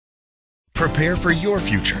Prepare for your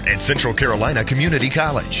future at Central Carolina Community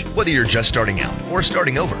College. Whether you're just starting out or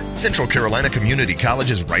starting over, Central Carolina Community College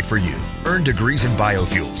is right for you. Earn degrees in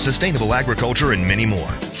biofuels, sustainable agriculture, and many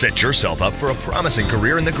more. Set yourself up for a promising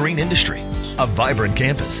career in the green industry. A vibrant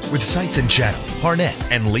campus with sites in Chatham,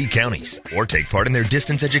 Harnett, and Lee counties. Or take part in their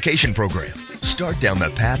distance education program. Start down the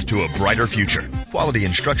path to a brighter future. Quality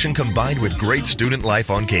instruction combined with great student life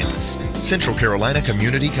on campus. Central Carolina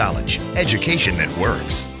Community College. Education that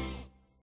works.